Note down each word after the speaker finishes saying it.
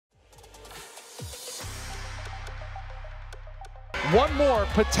one more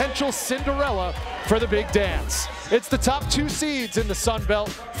potential Cinderella for the big dance. It's the top 2 seeds in the Sun Belt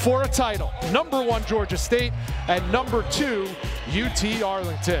for a title. Number 1 Georgia State and number 2 UT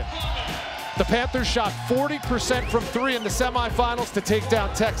Arlington. The Panthers shot 40% from 3 in the semifinals to take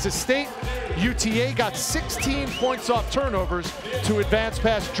down Texas State. UTA got 16 points off turnovers to advance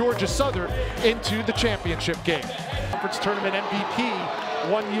past Georgia Southern into the championship game. Conference tournament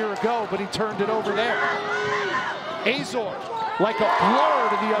MVP 1 year ago, but he turned it over there. Azor, like a blur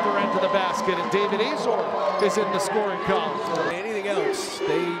to the other end of the basket, and David Azor is in the scoring column. Anything else,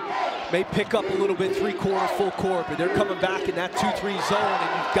 they may pick up a little bit 3-quarter, full court, but they're coming back in that 2-3 zone,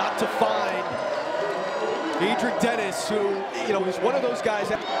 and you've got to find Edric Dennis, who, you know, is one of those guys.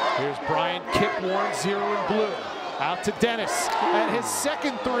 Here's Brian Kipwarn, 0 and blue. Out to Dennis, and his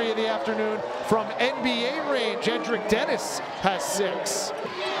second 3 of the afternoon from NBA range. Edric Dennis has 6.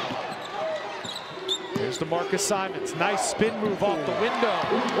 Here's D'Marcus Simonds, nice spin move off the window,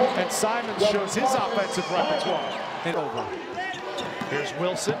 and Simonds shows his offensive repertoire. And over. Here's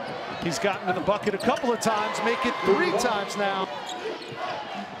Wilson, he's gotten to the bucket a couple of times, make it 3 times now.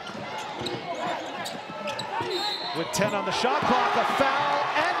 With 10 on the shot clock, a foul,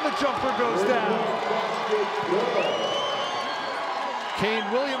 and the jumper goes down.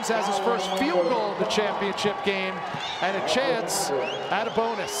 Kane Williams has his first field goal of the championship game and a chance at a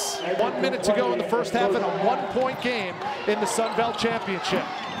bonus. 1 minute to go in the first half in a 1-point game in the Sun Belt Championship.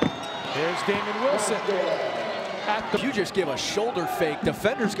 Here's Damon Wilson. If you just give a shoulder fake,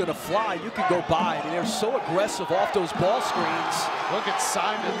 defender's gonna fly, you can go by. I mean, they're so aggressive off those ball screens. Look at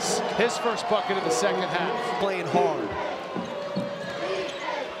Simonds, his first bucket of the second half. Playing hard.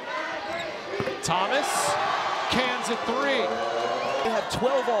 Thomas cans at 3. They have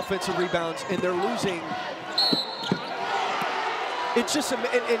 12 offensive rebounds, and they're losing. It's just,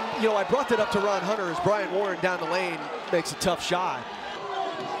 and you know, I brought that up to Ron Hunter as Brian Warren down the lane makes a tough shot.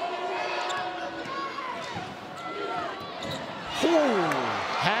 Ooh.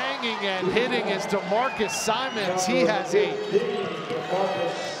 Hanging and hitting is D'Marcus Simonds. He has 8.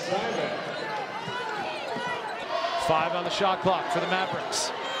 5 on the shot clock for the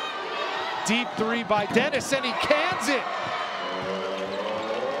Mavericks. Deep 3 by Dennis, and he cans it.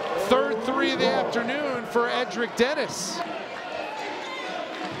 Third 3 of the afternoon for Edric Dennis.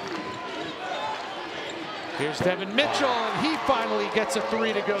 Here's Devin Mitchell, and he finally gets a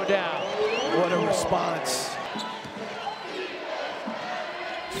 3 to go down. What a response.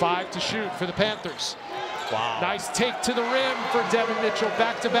 5 to shoot for the Panthers. Wow. Nice take to the rim for Devin Mitchell.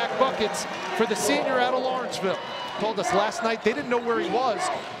 Back-to-back buckets for the senior out of Lawrenceville. Told us last night they didn't know where he was.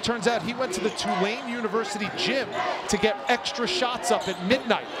 Turns out he went to the Tulane University gym to get extra shots up at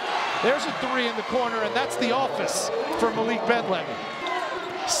midnight. There's a 3 in the corner, and that's the office for Malik Benlevi.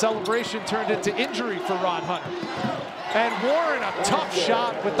 Celebration turned into injury for Ron Hunter. And Warren, a tough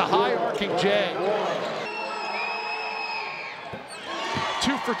shot with the high arcing J.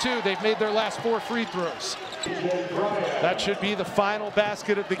 2 for 2, they've made their last 4 free throws. That should be the final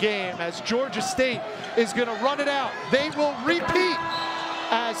basket of the game as Georgia State is going to run it out. They will repeat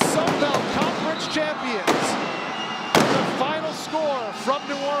as Sun Belt Conference champions. The final score from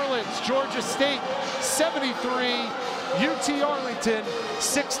New Orleans, Georgia State 73, UT Arlington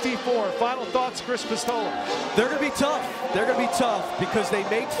 64. Final thoughts, Chris Pistola. They're going to be tough. They're going to be tough because they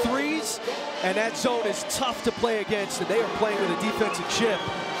make threes, and that zone is tough to play against, and they are playing with a defensive chip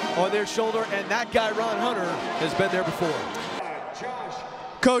on their shoulder, and that guy, Ron Hunter, has been there before.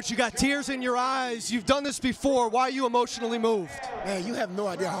 Coach, you got tears in your eyes. You've done this before. Why are you emotionally moved? Man, you have no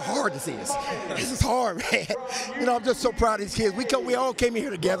idea how hard this is. This is hard, man. You know, I'm just so proud of these kids. We all came in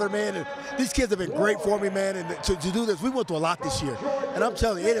here together, man, and these kids have been great for me, man, and to do this, we went through a lot this year. And I'm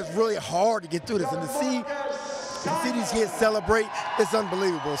telling you, it is really hard to get through this, and to see these kids celebrate, it's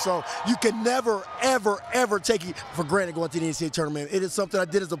unbelievable. So you can never, ever, ever take it for granted going to the NCAA tournament. It is something I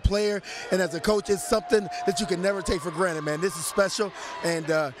did as a player and as a coach. It's something that you can never take for granted, man. This is special, and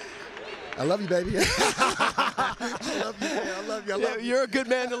I love you, baby. I love you, man. I love you. I love you. You're a good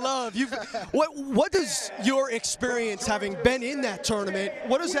man to love. What does your experience, having been in that tournament,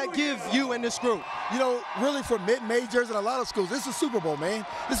 what does that give you and this group? You know, really for mid-majors and a lot of schools, this is Super Bowl, man.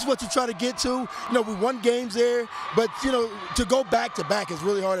 This is what you try to get to. You know, we won games there, but, you know, to go back-to-back is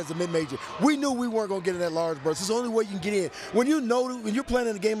really hard as a mid-major. We knew we weren't going to get in that large burst. It's the only way you can get in. When you know, when you're playing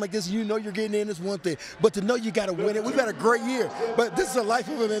in a game like this, you know you're getting in, it's one thing. But to know you got to win it, we've had a great year. But this is a life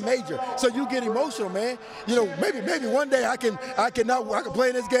of a mid-major. So you get emotional, man. You know, maybe one day I can play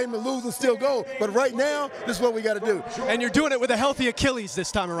in this game and lose and still go. But right now, this is what we got to do. And you're doing it with a healthy Achilles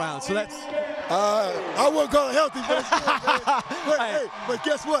this time around. So that's I wouldn't call it healthy, but it's good, man. Hey, but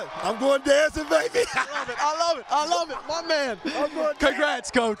guess what? I'm going dancing, baby. I love it. My man. I'm going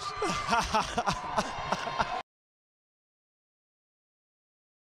Congrats, Coach.